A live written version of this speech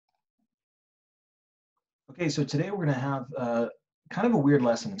Okay, so today we're going to have kind of a weird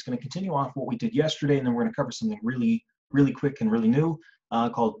lesson. It's going to continue off what we did yesterday, and then we're going to cover something really quick and really new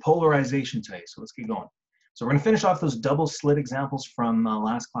called polarization today. So let's get going. So we're going to finish off those double slit examples from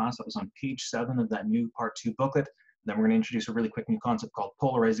last class. That was on page 7 of that new part 2 booklet. Then we're going to introduce a really quick new concept called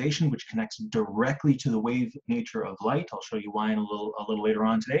polarization, which connects directly to the wave nature of light. I'll show you why in a little later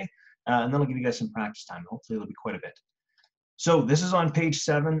on today, and then I'll give you guys some practice time. Hopefully it'll be quite a bit. So this is on page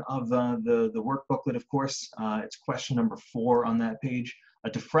 7 of the work booklet, of course. It's question number 4 on that page. A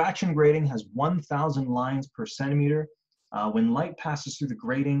diffraction grating has 1,000 lines per centimeter. When light passes through the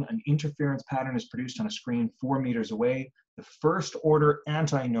grating, an interference pattern is produced on a screen 4 meters away. The first order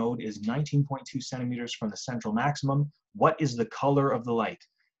antinode is 19.2 centimeters from the central maximum. What is the color of the light?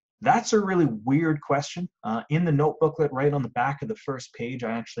 That's a really weird question. In the note booklet, right on the back of the first page,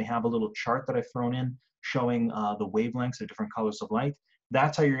 I actually have a little chart that I've thrown in showing the wavelengths of different colors of light.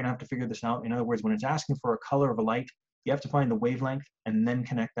 That's how you're going to have to figure this out. In other words, when it's asking for a color of a light, you have to find the wavelength and then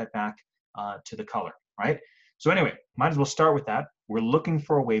connect that back to the color, right? So anyway, might as well start with that. We're looking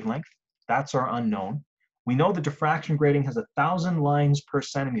for a wavelength. That's our unknown. We know the diffraction grating has 1,000 lines per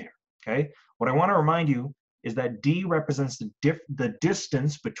centimeter, okay? What I want to remind you is that D represents the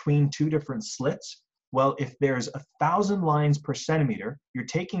distance between two different slits. Well, if there's 1,000 lines per centimeter, you're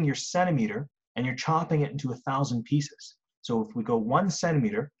taking your centimeter and you're chopping it into 1,000 pieces. So if we go 1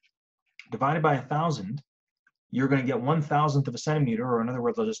 centimeter divided by 1,000, you're going to get 1,000th of a centimeter, or in other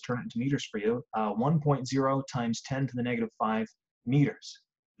words, I'll just turn it into meters for you, 1.0 times 10 to the negative 5 meters.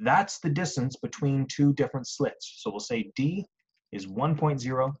 That's the distance between two different slits. So we'll say D is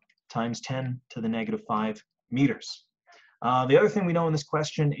 1.0 times 10 to the negative 5 meters. The other thing we know in this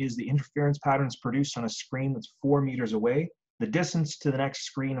question is the interference pattern is produced on a screen that's 4 meters away. The distance to the next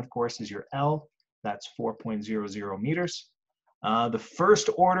screen, of course, is your L. That's 4.00 meters. The first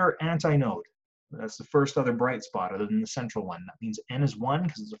order antinode, that's the first other bright spot other than the central one. That means N is 1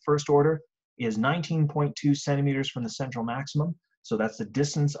 because it's the first order, is 19.2 centimeters from the central maximum. So that's the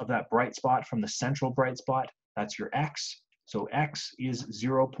distance of that bright spot from the central bright spot. That's your X. So X is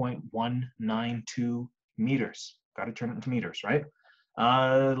 0.192 meters. Got to turn it into meters, right?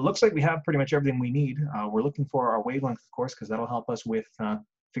 Looks like we have pretty much everything we need. We're looking for our wavelength, of course, because that'll help us with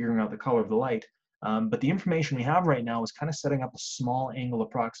figuring out the color of the light. But the information we have right now is kind of setting up a small angle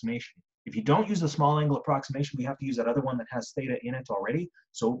approximation. If you don't use the small angle approximation, we have to use that other one that has theta in it already.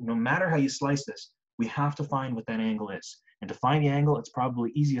 So no matter how you slice this, we have to find what that angle is. And to find the angle, it's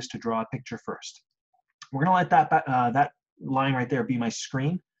probably easiest to draw a picture first. We're going to let that line right there be my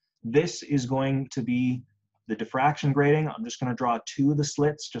screen. This is going to be the diffraction grating. I'm just going to draw 2 of the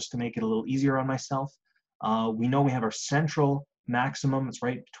slits just to make it a little easier on myself. We know we have our central maximum. It's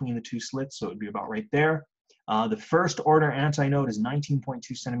right between the 2 slits, so it would be about right there. The first order antinode is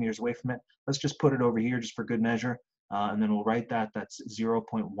 19.2 centimeters away from it. Let's just put it over here just for good measure, and then we'll write that. That's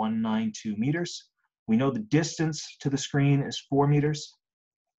 0.192 meters. We know the distance to the screen is 4 meters,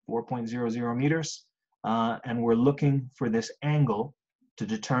 4.00 meters, and we're looking for this angle to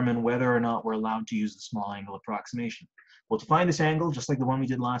determine whether or not we're allowed to use the small angle approximation. Well, to find this angle, just like the one we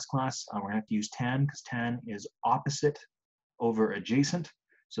did last class, we're going to have to use tan, because tan is opposite over adjacent.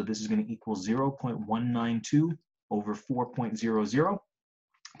 So this is going to equal 0.192 over 4.00.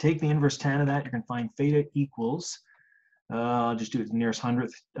 Take the inverse tan of that. You're going to find theta equals, I'll just do it nearest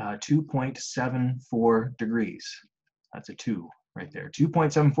hundredth, 2.74 degrees. That's a 2 right there,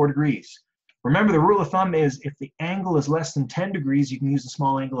 2.74 degrees. Remember, the rule of thumb is if the angle is less than 10 degrees, you can use the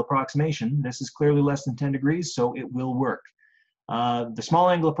small angle approximation. This is clearly less than 10 degrees, so it will work. The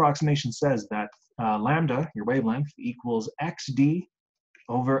small angle approximation says that lambda, your wavelength, equals xd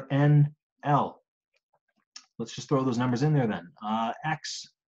over nl. Let's just throw those numbers in there then. X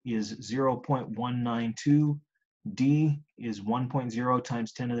is 0.192, d is 1.0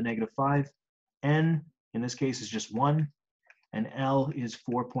 times 10 to the negative 5, n in this case is just 1, and L is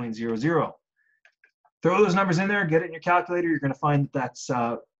 4.00. Throw those numbers in there, get it in your calculator. You're going to find that that's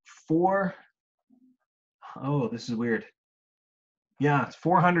 4. Oh, this is weird. Yeah, it's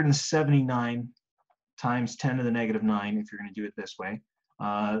 479 times 10 to the negative 9 if you're going to do it this way.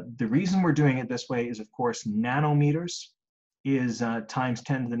 The reason we're doing it this way is, of course, nanometers is times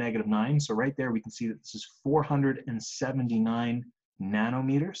 10 to the negative 9. So right there we can see that this is 479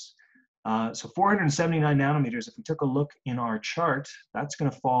 nanometers. So 479 nanometers, if we took a look in our chart, that's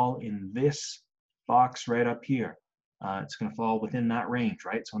going to fall in this box right up here. It's going to fall within that range,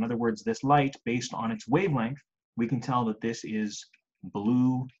 right? So in other words, this light, based on its wavelength, we can tell that this is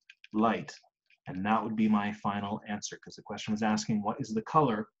blue light. And that would be my final answer, because the question was asking what is the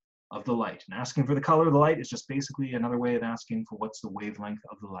color of the light. And asking for the color of the light is just basically another way of asking for what's the wavelength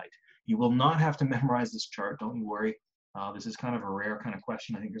of the light. You will not have to memorize this chart, don't you worry. This is kind of a rare kind of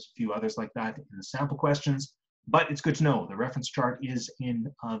question. I think there's a few others like that in the sample questions, but it's good to know. The reference chart is in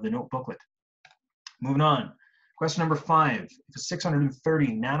the note booklet. Moving on. Question number 5. If a 630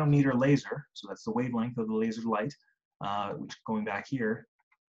 nanometer laser, so that's the wavelength of the laser light, which going back here,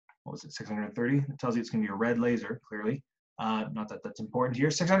 what was it, 630? It tells you it's going to be a red laser, clearly. Not that that's important here.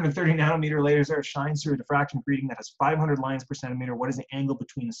 630 nanometer laser shines through a diffraction grating that has 500 lines per centimeter. What is the angle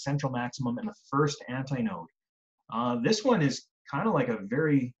between the central maximum and the first antinode? This one is kind of like a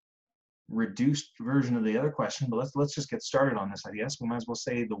very reduced version of the other question, but let's just get started on this, I guess. We might as well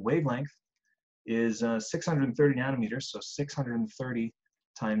say the wavelength is 630 nanometers, so 630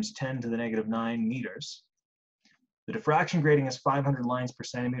 times 10 to the negative 9 meters. The diffraction grating is 500 lines per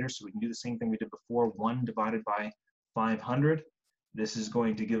centimeter, so we can do the same thing we did before, 1 divided by 500. This is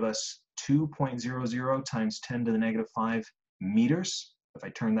going to give us 2.00 times 10 to the negative 5 meters. If I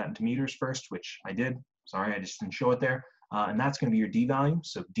turn that into meters first, which I did, sorry, I just didn't show it there, and that's going to be your D value.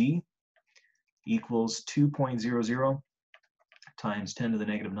 So D equals 2.00 times 10 to the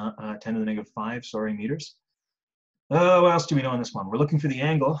negative 5, sorry, meters. What else do we know on this one? We're looking for the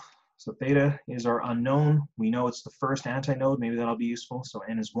angle. So theta is our unknown. We know it's the first antinode. Maybe that'll be useful. So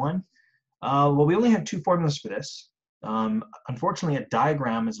n is 1. Well, we only have 2 formulas for this. Unfortunately, a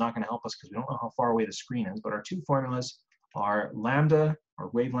diagram is not going to help us because we don't know how far away the screen is. But our 2 formulas are lambda,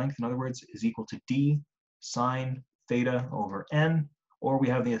 or wavelength, in other words, is equal to d sine theta over n. Or we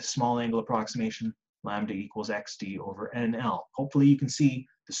have the small angle approximation, lambda equals xd over nl. Hopefully you can see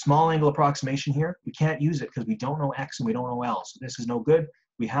the small angle approximation here. We can't use it because we don't know x and we don't know l. So this is no good.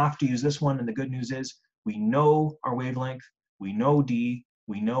 We have to use this one, and the good news is we know our wavelength, we know d,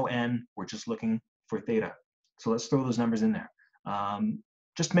 we know n, we're just looking for theta. So let's throw those numbers in there.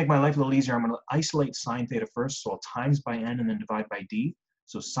 Just to make my life a little easier, I'm going to isolate sine theta first, so I'll times by n and then divide by d.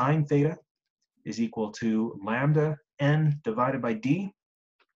 So sine theta is equal to lambda n divided by d.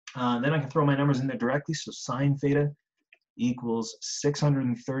 Then I can throw my numbers in there directly, so sine theta equals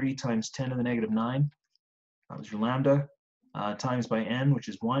 630 times 10 to the negative 9. That was your lambda, times by n, which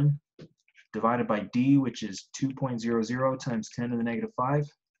is 1, divided by d, which is 2.00 times 10 to the negative 5.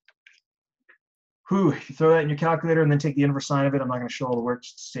 If you throw that in your calculator and then take the inverse sine of it, I'm not going to show all the work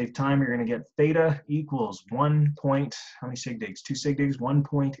just to save time. You're going to get theta equals how many sig digs? 2 sig digs,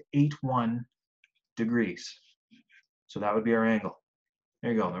 1.81 degrees. So that would be our angle.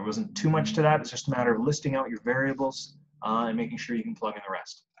 There you go. There wasn't too much to that. It's just a matter of listing out your variables and making sure you can plug in the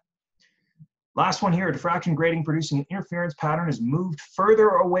rest. Last one here, a diffraction grating producing an interference pattern is moved further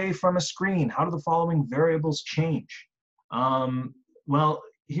away from a screen. How do the following variables change? Well,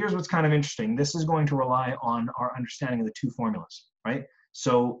 here's what's kind of interesting. This is going to rely on our understanding of the 2 formulas, right?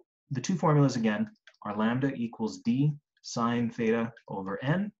 So the 2 formulas, again, are lambda equals d sine theta over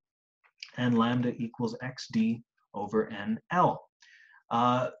n, and lambda equals xd over nl.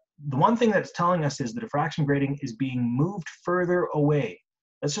 The one thing that's telling us is the diffraction grating is being moved further away.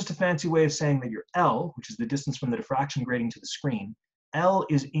 That's just a fancy way of saying that your L, which is the distance from the diffraction grating to the screen, L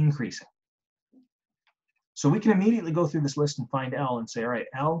is increasing. So we can immediately go through this list and find L and say, all right,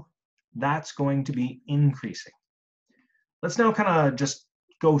 L, that's going to be increasing. Let's now kind of just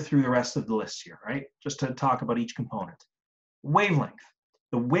go through the rest of the list here, right? Just to talk about each component. Wavelength.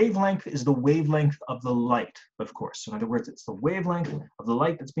 The wavelength is the wavelength of the light, of course. So in other words, it's the wavelength of the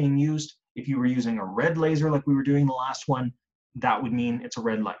light that's being used. If you were using a red laser like we were doing the last one, that would mean it's a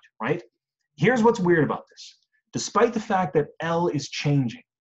red light, right? Here's what's weird about this. Despite the fact that L is changing,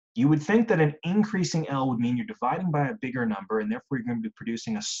 you would think that an increasing L would mean you're dividing by a bigger number, and therefore you're going to be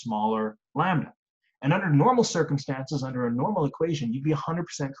producing a smaller lambda. And under normal circumstances, under a normal equation, you'd be 100%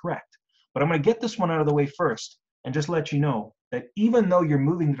 correct. But I'm going to get this one out of the way first and just let you know that even though you're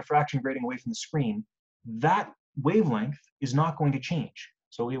moving the diffraction grating away from the screen, that wavelength is not going to change.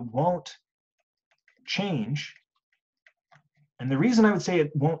 So it won't change. And the reason I would say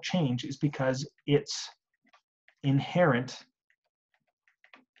it won't change is because it's inherent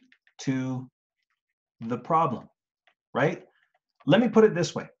to the problem, right? Let me put it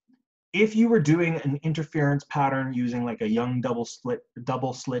this way. If you were doing an interference pattern using like a Young double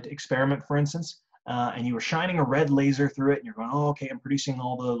slit experiment, for instance, and you were shining a red laser through it, and you're going, oh, okay, I'm producing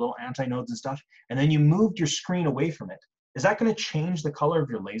all the little antinodes and stuff, and then you moved your screen away from it, is that going to change the color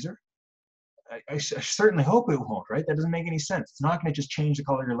of your laser? I certainly hope it won't, right? That doesn't make any sense. It's not going to just change the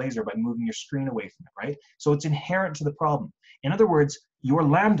color of your laser by moving your screen away from it, right? So it's inherent to the problem. In other words, your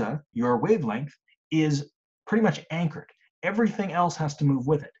lambda, your wavelength, is pretty much anchored. Everything else has to move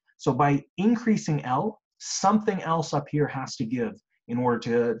with it. So by increasing L, something else up here has to give in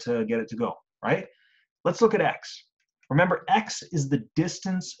order to get it to go, right? Let's look at x. Remember, x is the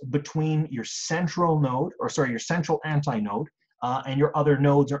distance between your central node, or sorry, your central antinode, and your other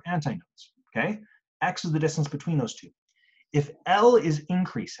nodes or antinodes, okay? X is the distance between those two. If L is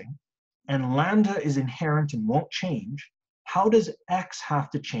increasing and lambda is inherent and won't change, how does X have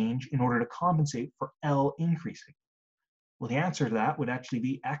to change in order to compensate for L increasing? Well, the answer to that would actually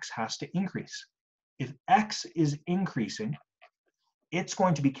be X has to increase. If X is increasing, it's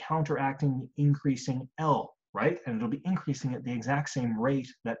going to be counteracting the increasing L, right? And it'll be increasing at the exact same rate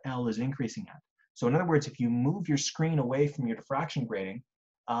that L is increasing at. So in other words, if you move your screen away from your diffraction grating,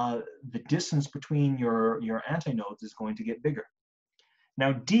 the distance between your antinodes is going to get bigger.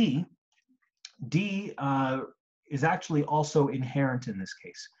 Now D is actually also inherent in this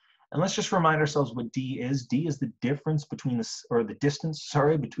case. And let's just remind ourselves what D is. D is the difference between the distance,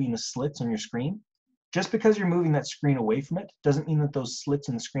 sorry, between the slits on your screen. Just because you're moving that screen away from it doesn't mean that those slits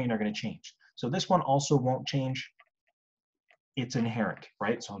in the screen are going to change. So this one also won't change. It's inherent,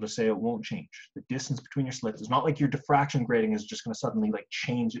 right? So I'll just say it won't change. The distance between your slits is not like your diffraction grating is just going to suddenly like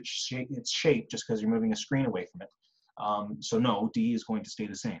change its shape just because you're moving a screen away from it. So no, D is going to stay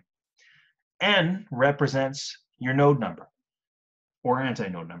the same. N represents your node number or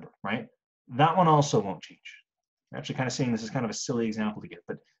antinode number, right? That one also won't change. I'm actually kind of saying this is kind of a silly example to get,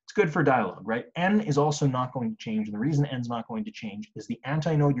 but it's good for dialogue, right? N is also not going to change, and the reason N is not going to change is the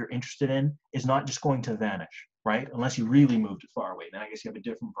antinode you're interested in is not just going to vanish, right? Unless you really moved it far away, then I guess you have a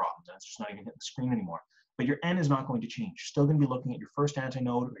different problem. Then it's just not even hitting the screen anymore. But your N is not going to change. You're still going to be looking at your first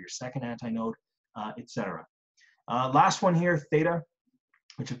antinode or your second antinode, etc. Last one here, theta,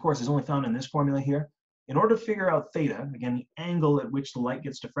 which of course is only found in this formula here. In order to figure out theta, again, the angle at which the light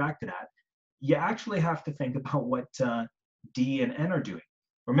gets diffracted at, you actually have to think about what D and N are doing.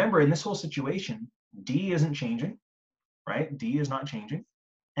 Remember, in this whole situation, D isn't changing, right? D is not changing,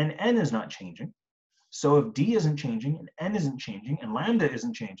 and N is not changing. So if D isn't changing, and N isn't changing, and lambda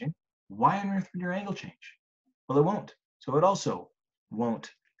isn't changing, why on earth would your angle change? Well, it won't. So it also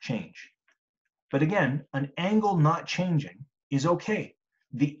won't change. But again, an angle not changing is okay.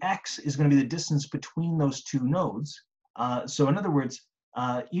 The x is going to be the distance between those two nodes. So in other words,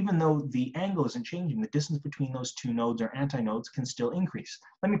 even though the angle isn't changing, the distance between those two nodes or antinodes can still increase.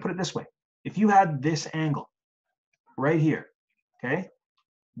 Let me put it this way. If you had this angle right here, okay,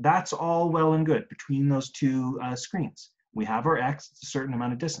 that's all well and good between those two screens. We have our x, it's a certain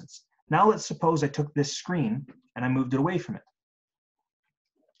amount of distance. Now let's suppose I took this screen and I moved it away from it.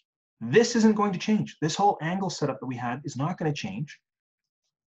 This isn't going to change. This whole angle setup that we had is not going to change.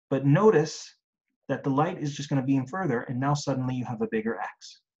 But notice that the light is just going to beam further, and now suddenly you have a bigger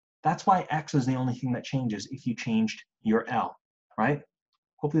x. That's why x is the only thing that changes if you changed your L, right?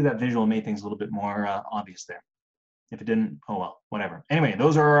 Hopefully that visual made things a little bit more obvious there. If it didn't, oh well, whatever. Anyway,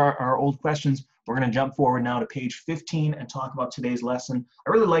 those are our old questions. We're going to jump forward now to page 15 and talk about today's lesson.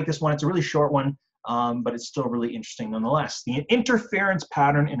 I really like this one. It's a really short one, but it's still really interesting nonetheless. The interference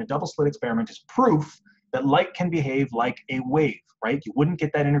pattern in a double slit experiment is proof that light can behave like a wave, right? You wouldn't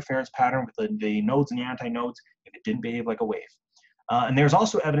get that interference pattern with the nodes and the antinodes if it didn't behave like a wave. And there's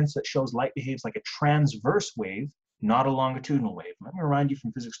also evidence that shows light behaves like a transverse wave, not a longitudinal wave. Let me remind you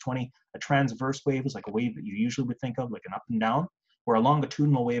from physics 20, a transverse wave is like a wave that you usually would think of like an up and down, where a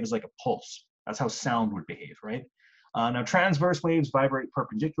longitudinal wave is like a pulse. That's how sound would behave, right? Now transverse waves vibrate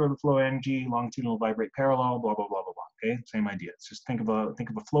perpendicular to flow energy, longitudinal vibrate parallel, blah, blah, blah, blah, blah, okay? Same idea. It's just think of a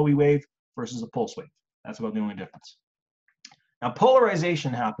flowy wave versus a pulse wave. That's about the only difference. Now,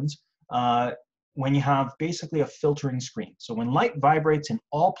 polarization happens when you have basically a filtering screen. So when light vibrates in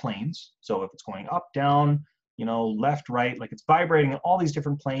all planes, so if it's going up, down, you know, left, right, like it's vibrating in all these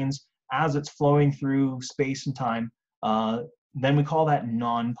different planes as it's flowing through space and time, then we call that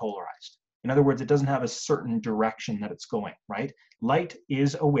non-polarized. In other words, it doesn't have a certain direction that it's going, right? Light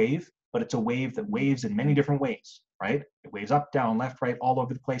is a wave, but it's a wave that waves in many different ways, right? It waves up, down, left, right, all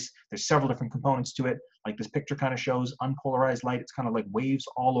over the place. There's several different components to it. Like this picture kind of shows unpolarized light. It's kind of like waves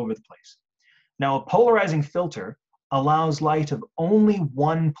all over the place. Now, a polarizing filter allows light of only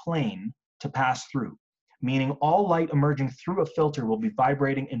one plane to pass through, meaning all light emerging through a filter will be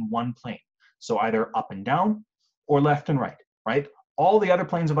vibrating in one plane. So either up and down or left and right? All the other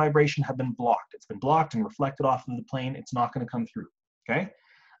planes of vibration have been blocked. It's been blocked and reflected off of the plane. It's not going to come through, okay?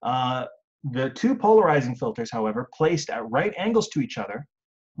 The two polarizing filters, however, placed at right angles to each other,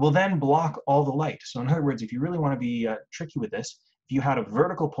 will then block all the light. So in other words, if you really want to be tricky with this, if you had a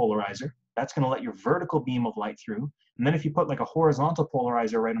vertical polarizer, that's going to let your vertical beam of light through. And then if you put like a horizontal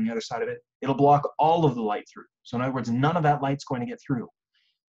polarizer right on the other side of it, it'll block all of the light through. So in other words, none of that light's going to get through.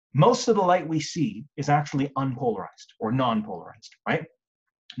 most of the light we see is actually unpolarized or non-polarized, right?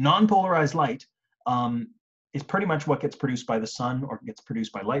 Non-polarized light is pretty much what gets produced by the sun or gets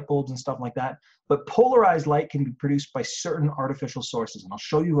produced by light bulbs and stuff like that. But polarized light can be produced by certain artificial sources. And I'll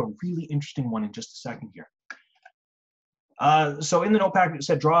show you a really interesting one in just a second here. So in the notepad, it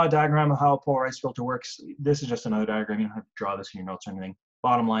said draw a diagram of how a polarized filter works. This is just another diagram. You don't have to draw this in your notes or anything.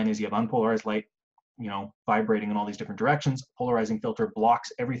 Bottom line is you have unpolarized light, you know, vibrating in all these different directions. A polarizing filter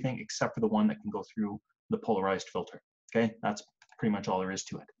blocks everything except for the one that can go through the polarized filter. Okay, that's pretty much all there is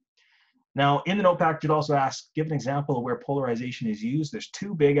to it. Now, in the notepad, you'd also ask, give an example of where polarization is used. There's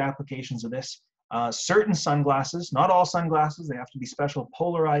two big applications of this. Certain sunglasses, not all sunglasses, they have to be special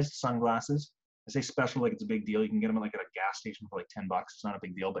polarized sunglasses. I say special like it's a big deal. You can get them like at a gas station for like 10 bucks. It's not a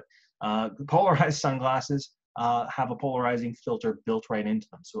big deal, but polarized sunglasses have a polarizing filter built right into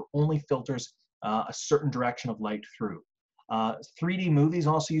them. So it only filters a certain direction of light through. 3D movies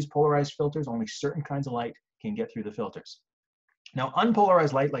also use polarized filters. Only certain kinds of light can get through the filters. Now,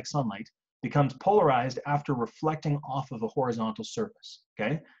 unpolarized light, like sunlight, becomes polarized after reflecting off of a horizontal surface,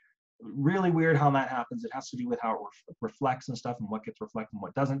 okay? Really weird how that happens. It has to do with how it reflects and stuff and what gets reflected and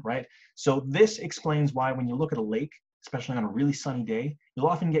what doesn't, right? So this explains why when you look at a lake, especially on a really sunny day, you'll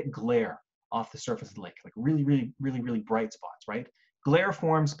often get glare off the surface of the lake, like really bright spots, right? Glare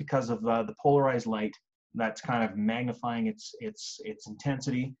forms because of the polarized light that's kind of magnifying its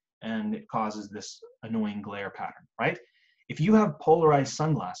intensity, and it causes this annoying glare pattern, right? If you have polarized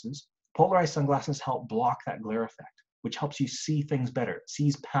sunglasses help block that glare effect, which helps you see things better. It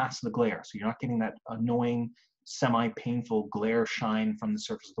sees past the glare, so you're not getting that annoying, semi-painful glare shine from the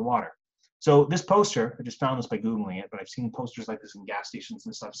surface of the water. So this poster, I just found this by Googling it, but I've seen posters like this in gas stations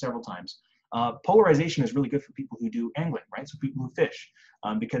and stuff several times. Polarization is really good for people who do angling, right? So people who fish,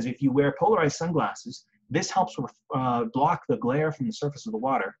 because if you wear polarized sunglasses, this helps block the glare from the surface of the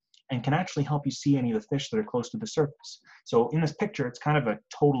water and can actually help you see any of the fish that are close to the surface. So in this picture, it's kind of a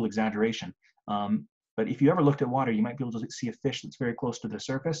total exaggeration. But if you ever looked at water, you might be able to see a fish that's very close to the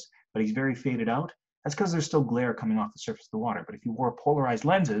surface, but he's very faded out. That's because there's still glare coming off the surface of the water. But if you wore polarized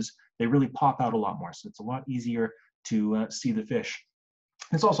lenses, they really pop out a lot more. So it's a lot easier to see the fish.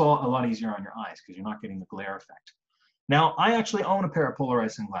 It's also a lot easier on your eyes because you're not getting the glare effect. Now, I actually own a pair of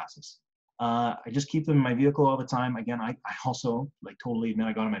polarized sunglasses. I just keep them in my vehicle all the time. Again, I also, like, totally admit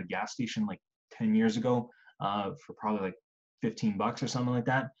I got them at a gas station like 10 years ago for probably like 15 bucks or something like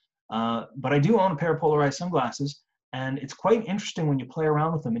that. But I do own a pair of polarized sunglasses, and it's quite interesting when you play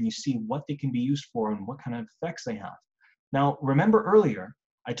around with them and you see what they can be used for and what kind of effects they have. Now, remember earlier,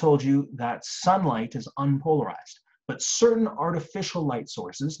 I told you that sunlight is unpolarized, but certain artificial light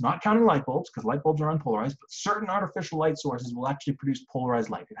sources, not counting light bulbs, because light bulbs are unpolarized, but certain artificial light sources will actually produce polarized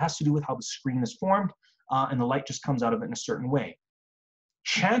light. It has to do with how the screen is formed, and the light just comes out of it in a certain way.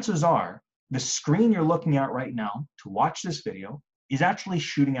 Chances are, the screen you're looking at right now to watch this video is actually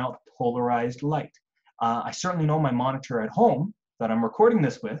shooting out polarized light. I certainly know my monitor at home that I'm recording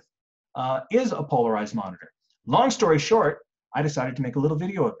this with is a polarized monitor. Long story short, I decided to make a little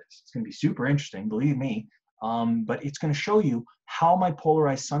video of this. It's going to be super interesting, believe me, but it's going to show you how my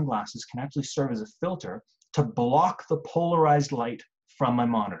polarized sunglasses can actually serve as a filter to block the polarized light from my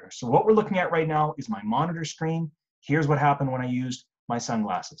monitor. So what we're looking at right now is my monitor screen. Here's what happened when I used my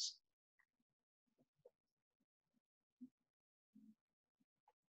sunglasses.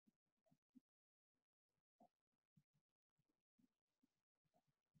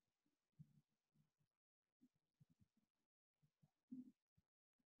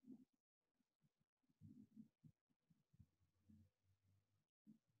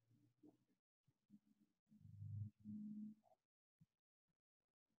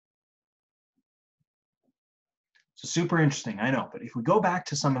 So super interesting, I know, but if we go back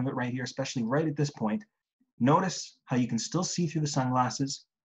to some of it right here, especially right at this point, notice how you can still see through the sunglasses,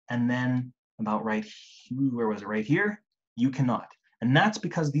 and then about right here, where was it, right here, you cannot. And that's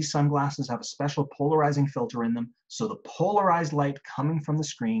because these sunglasses have a special polarizing filter in them, so the polarized light coming from the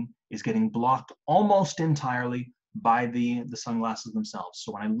screen is getting blocked almost entirely by the sunglasses themselves.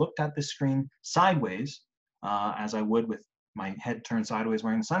 So when I looked at this screen sideways, as I would with my head turned sideways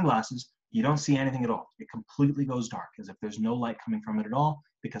wearing the sunglasses, you don't see anything at all. It completely goes dark, as if there's no light coming from it at all,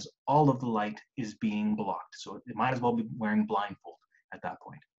 because all of the light is being blocked. So it might as well be wearing blindfold at that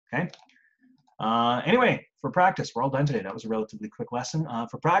point, okay? Anyway, for practice, we're all done today. That was a relatively quick lesson.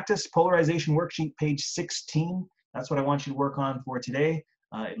 For practice, polarization worksheet, page 16. That's what I want you to work on for today.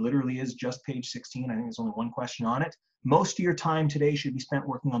 It literally is just page 16. I think there's only one question on it. Most of your time today should be spent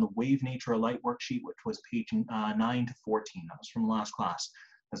working on the wave nature of light worksheet, which was page 9 to 14. That was from the last class.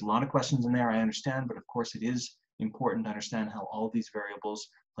 There's a lot of questions in there, I understand, but of course it is important to understand how all these variables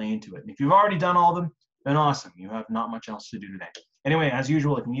play into it. And if you've already done all of them, then awesome. You have not much else to do today. Anyway, as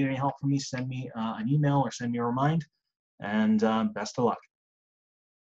usual, if you need any help from me, send me an email or send me a remind, and best of luck.